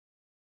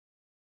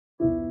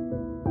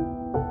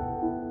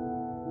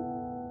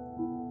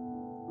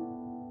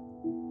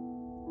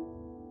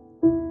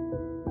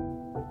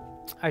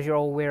As you're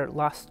all aware,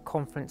 last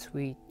conference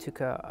we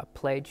took a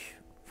pledge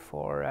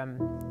for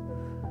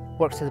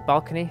works to the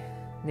balcony,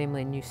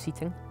 namely new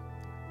seating.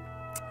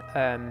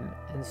 And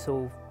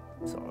so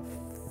sort of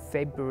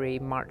February,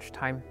 March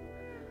time,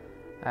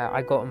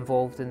 I got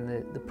involved in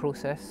the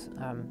process.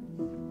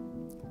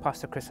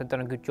 Pastor Chris had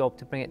done a good job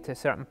to bring it to a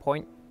certain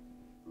point,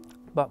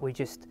 but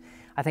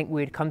I think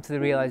we'd come to the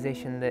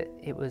realization that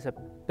it was a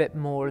bit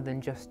more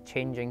than just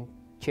changing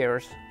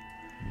chairs.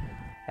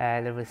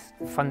 There was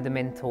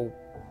fundamental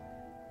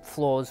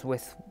flaws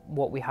with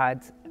what we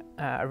had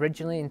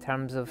originally in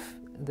terms of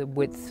the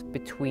width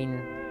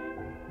between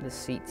the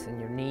seats and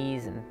your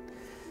knees. And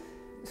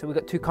so we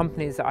got two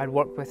companies that I'd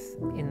worked with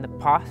in the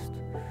past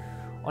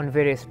on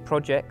various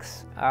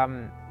projects.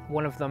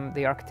 One of them,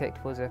 the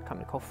architect, was a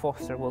company called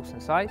Foster Wilson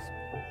Size,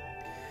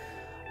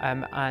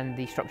 and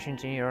the structural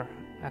engineer,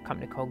 a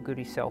company called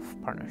Guri Self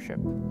Partnership.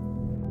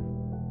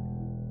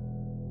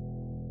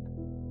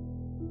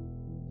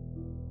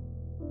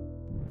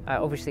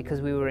 Obviously,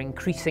 because we were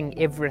increasing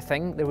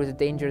everything, there was a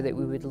danger that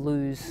we would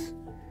lose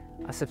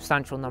a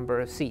substantial number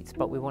of seats,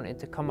 but we wanted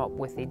to come up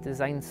with a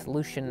design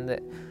solution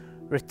that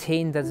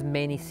retained as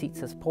many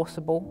seats as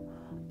possible,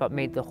 but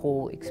made the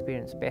whole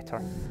experience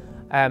better.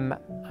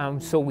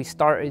 So we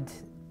started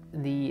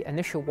the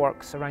initial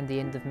works around the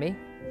end of May,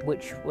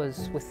 which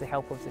was with the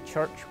help of the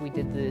church. We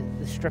did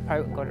the strip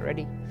out and got it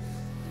ready,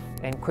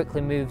 and quickly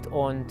moved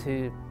on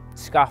to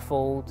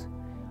scaffold,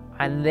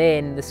 and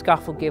then the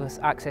scaffold gave us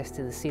access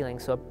to the ceiling.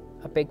 So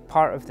a big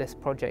part of this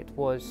project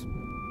was,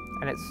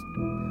 and it's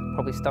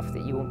probably stuff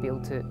that you won't be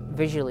able to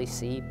visually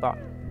see, but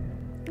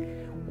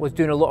was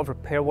doing a lot of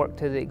repair work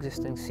to the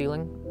existing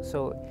ceiling.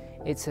 So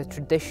it's a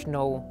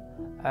traditional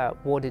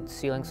wadded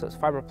ceiling, so it's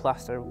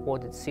fibroplaster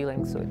wadded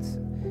ceiling, so it's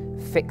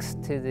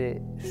fixed to the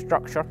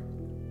structure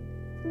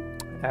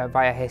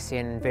via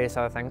Hessian and various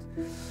other things.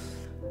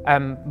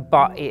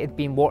 But it had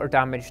been water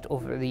damaged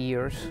over the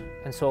years,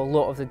 and so a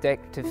lot of the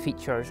decorative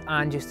features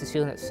and just the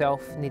ceiling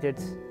itself needed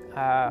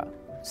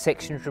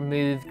sections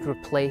removed,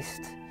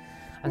 replaced,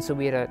 and so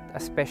we had a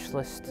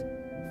specialist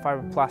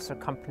fibroplaster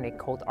company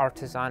called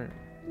Artisan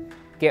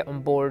get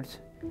on board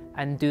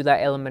and do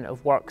that element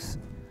of works.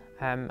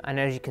 And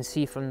as you can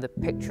see from the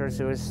pictures,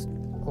 there was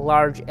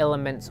large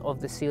elements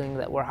of the ceiling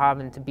that were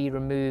having to be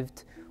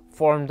removed,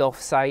 formed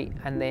off-site,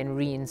 and then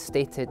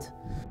reinstated.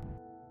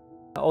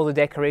 All the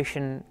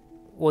decoration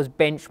was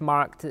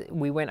benchmarked.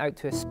 We went out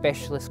to a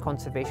specialist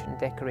conservation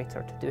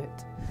decorator to do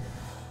it.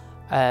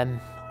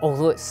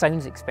 Although it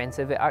sounds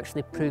expensive, it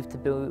actually proved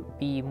to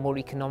be more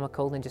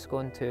economical than just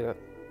going to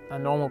a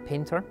normal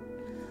painter.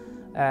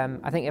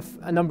 I think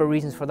a number of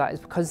reasons for that is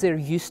because they're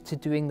used to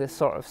doing this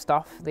sort of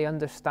stuff. They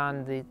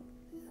understand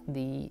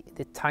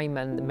the time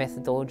and the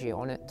methodology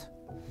on it.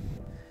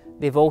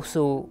 They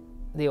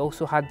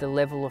also had the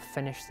level of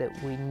finish that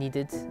we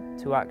needed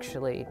to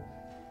actually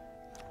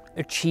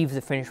achieve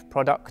the finished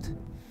product,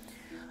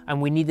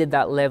 and we needed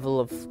that level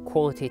of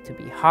quality to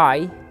be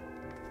high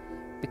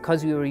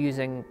because we were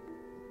using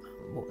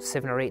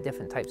 7 or 8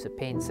 different types of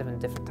paint, 7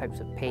 different types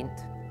of paint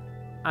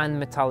and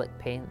metallic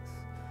paints,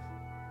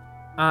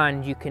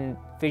 and you can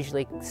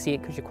visually see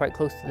it because you're quite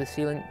close to the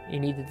ceiling. You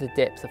needed the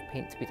depth of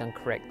paint to be done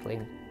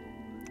correctly.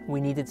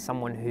 We needed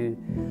someone who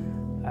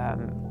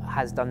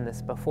has done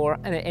this before,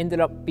 and it ended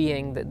up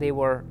being that they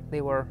were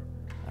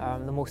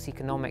the most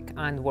economic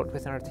and worked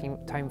within our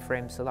time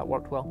frame, so that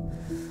worked well.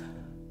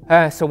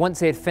 So once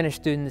they had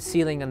finished doing the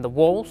ceiling and the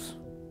walls,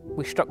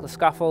 we struck the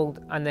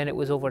scaffold, and then it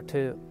was over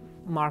to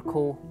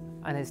Marco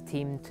and his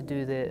team to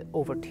do the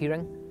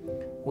over-tiering,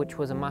 which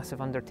was a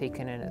massive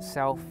undertaking in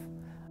itself.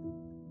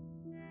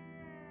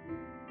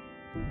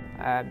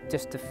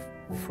 Just to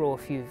throw a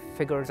few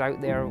figures out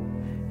there,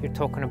 you're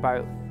talking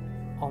about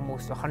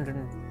almost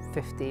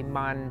 150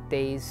 man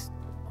days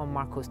on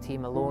Marco's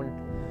team alone,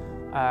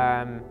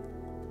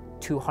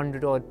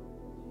 200 odd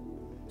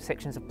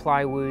sections of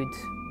plywood,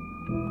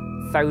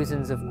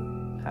 thousands of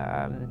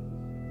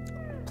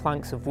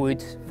planks of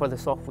wood for the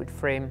softwood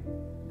frame,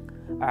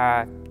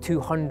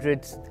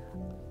 200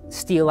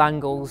 steel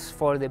angles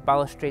for the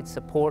balustrade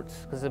supports,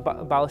 because the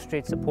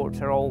balustrade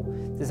supports are all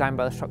designed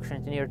by the structural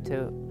engineer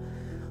to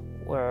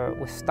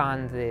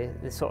withstand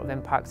the sort of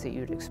impacts that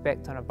you'd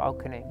expect on a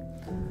balcony.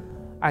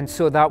 And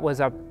so that was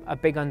a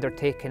big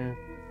undertaking,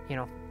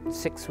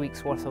 6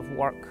 weeks worth of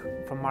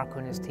work from Marco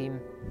and his team.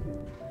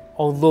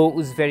 Although it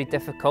was very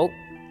difficult,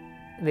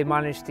 they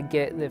managed to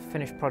get the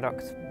finished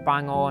product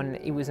bang on.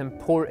 It was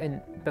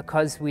important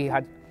because we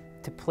had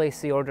to place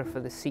the order for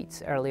the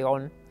seats early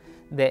on,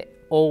 that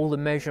all the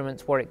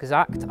measurements were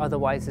exact,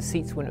 otherwise the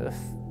seats wouldn't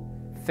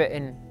have fit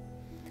in.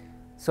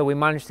 So we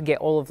managed to get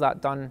all of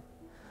that done.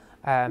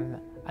 And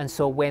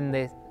so when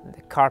the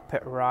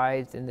carpet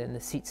arrived and then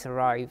the seats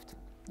arrived,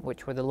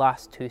 which were the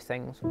last two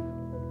things,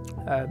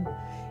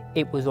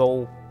 it was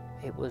all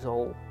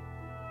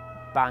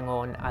bang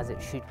on as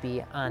it should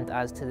be, and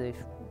as to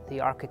the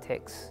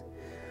architect's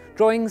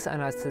drawings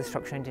and as to the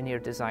structural engineer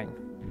design.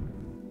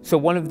 So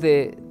one of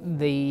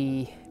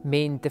the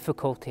main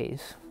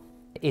difficulties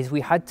is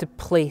we had to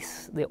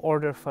place the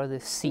order for the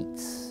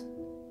seats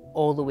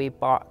all the way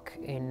back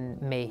in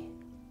May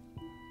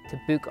to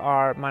book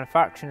our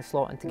manufacturing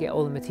slot and to get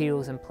all the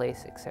materials in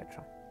place,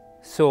 etc.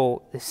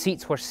 So the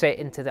seats were set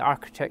into the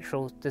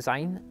architectural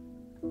design,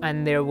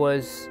 and there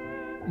was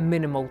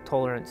minimal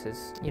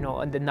tolerances. You know,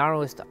 and the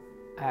narrowest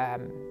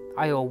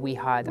aisle we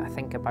had, I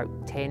think,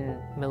 about 10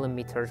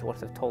 millimeters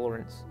worth of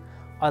tolerance.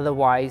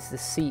 Otherwise, the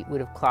seat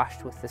would have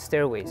clashed with the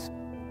stairways,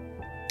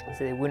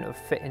 so they wouldn't have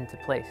fit into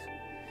place,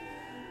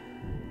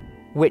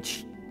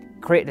 which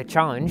created a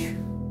challenge.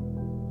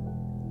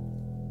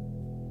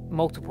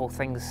 Multiple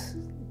things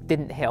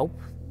didn't help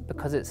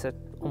because it's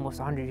almost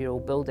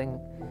 100-year-old building.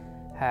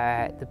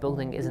 The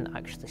building isn't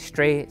actually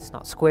straight, it's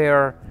not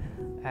square,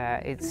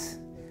 it's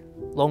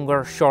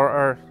longer,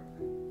 shorter,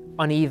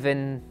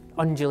 uneven,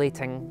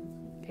 undulating,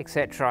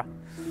 etc.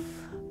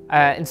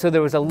 And so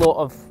there was a lot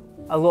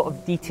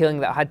of detailing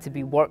that had to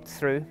be worked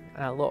through,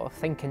 and a lot of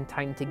thinking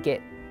time to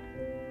get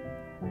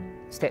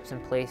steps in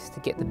place, to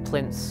get the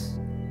plinths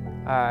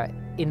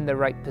in the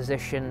right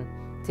position,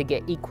 to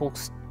get equal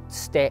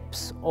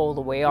steps all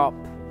the way up,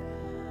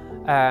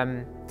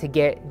 to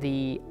get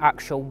the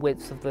actual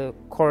width of the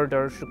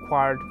corridors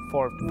required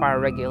for fire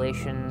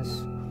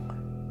regulations,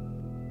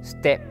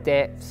 step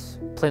depths,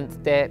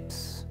 plinth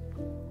depths,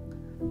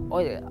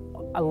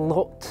 a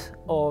lot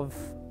of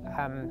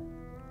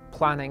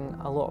planning,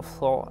 a lot of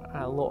thought,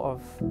 and a lot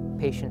of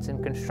patience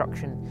in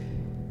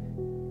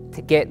construction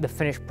to get the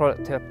finished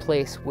product to a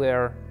place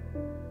where,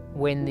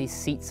 when these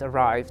seats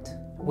arrived,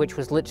 which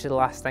was literally the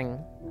last thing,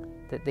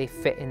 that they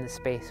fit in the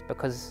space,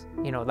 because,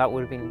 you know, that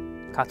would have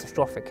been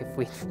catastrophic if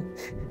we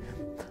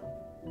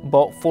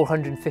bought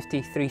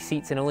 453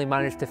 seats and only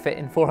managed to fit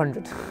in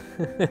 400.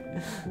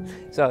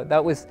 So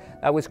that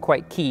was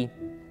quite key,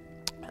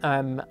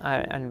 and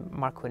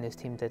Marco and his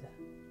team did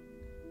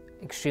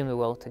extremely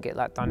well to get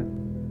that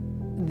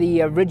done.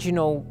 The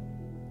original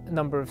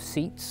number of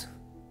seats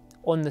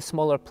on the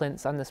smaller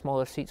plinths and the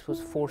smaller seats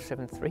was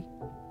 473.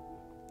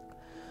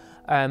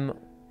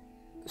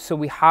 So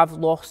we have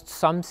lost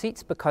some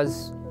seats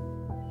because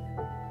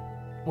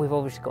we've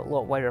obviously got a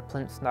lot wider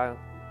plinths now,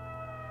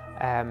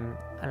 and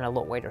a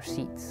lot wider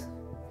seats.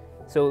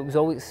 So it was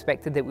always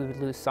expected that we would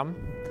lose some.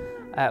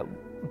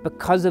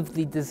 Because of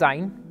the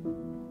design,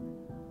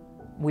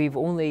 we've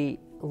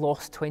only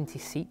lost 20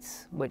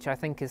 seats, which I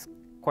think is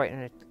quite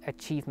an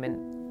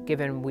achievement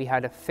given we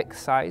had a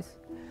fixed size.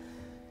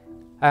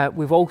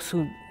 We've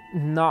also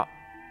not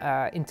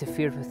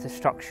interfered with the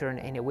structure in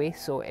any way,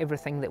 so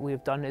everything that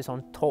we've done is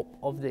on top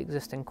of the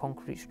existing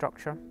concrete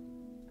structure,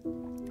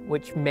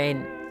 which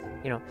meant,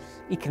 you know,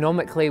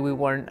 economically we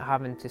weren't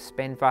having to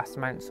spend vast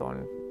amounts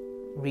on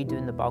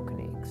redoing the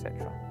balcony,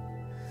 etc.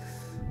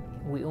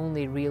 We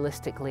only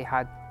realistically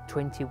had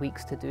 20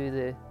 weeks to do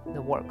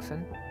the works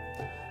in,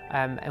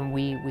 and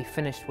we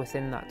finished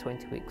within that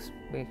 20 weeks.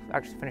 We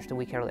actually finished a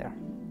week earlier.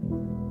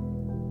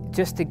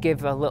 Just to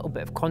give a little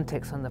bit of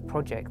context on the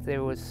project,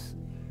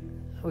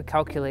 we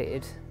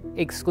calculated,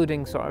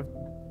 excluding sort of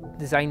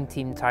design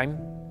team time,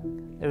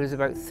 there was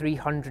about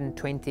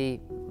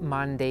 320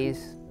 man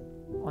days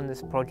on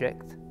this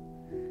project.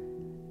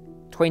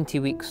 20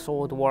 weeks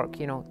solid work,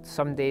 you know,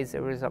 some days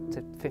there was up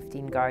to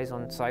 15 guys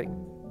on site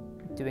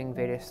doing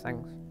various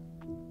things.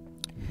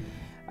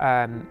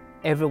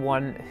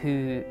 Everyone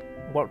who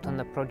worked on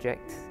the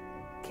project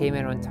came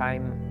in on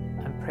time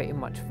and pretty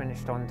much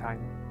finished on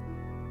time.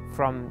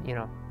 From, you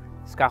know,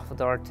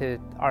 scaffolder to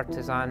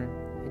artisan,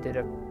 who did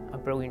a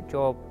brilliant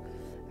job,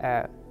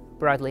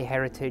 Bradley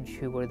Heritage,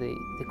 who were the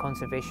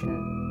conservation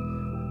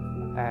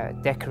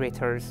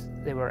decorators.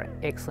 They were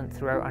excellent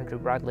throughout. Andrew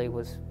Bradley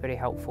was very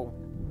helpful.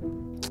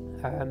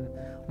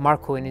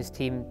 Marco and his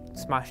team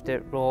smashed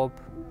it. Rob,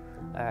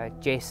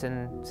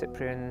 Jason,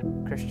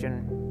 Cyprian,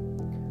 Christian,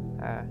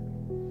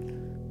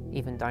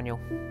 even Daniel,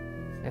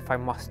 if I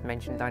must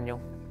mention Daniel.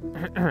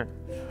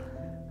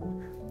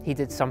 He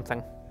did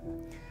something.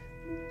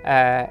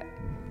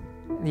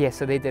 Yeah,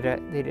 so they did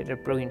a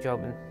brilliant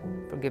job, and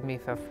forgive me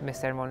if I've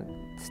missed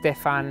anyone.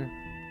 Stefan,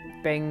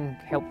 Bing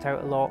helped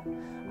out a lot,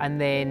 and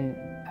then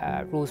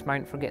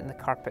Rosemount for getting the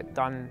carpet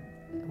done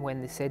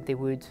when they said they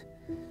would,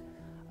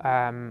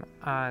 and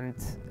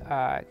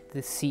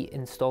the seat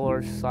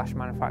installers /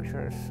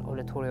 manufacturers,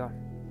 Auditoria,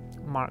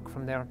 Mark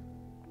from there.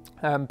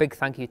 Big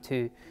thank you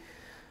to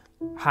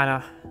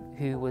Hannah,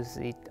 who was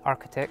the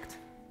architect,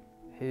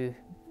 who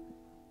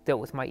dealt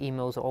with my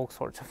emails at all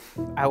sorts of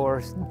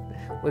hours,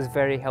 was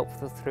very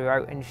helpful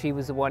throughout, and she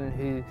was the one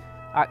who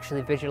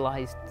actually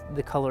visualised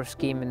the colour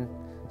scheme and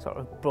sort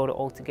of brought it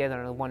all together,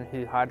 and the one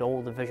who had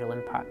all the visual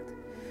impact.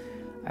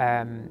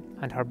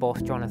 And her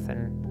boss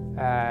Jonathan,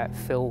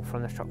 Phil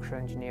from the structural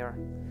engineer,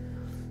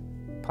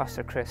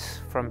 Pastor Chris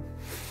from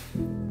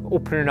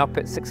opening up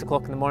at 6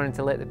 o'clock in the morning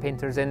to let the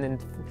painters in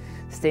and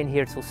staying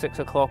here till 6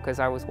 o'clock as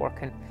I was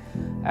working,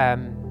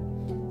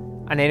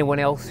 and anyone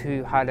else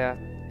who had an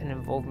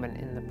involvement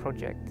in the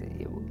project.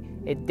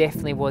 It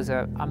definitely was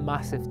a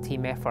massive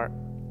team effort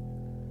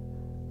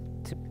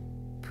to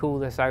pull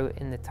this out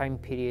in the time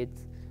period,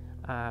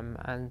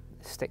 and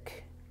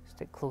stick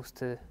close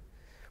to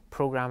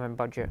programme and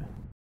budget.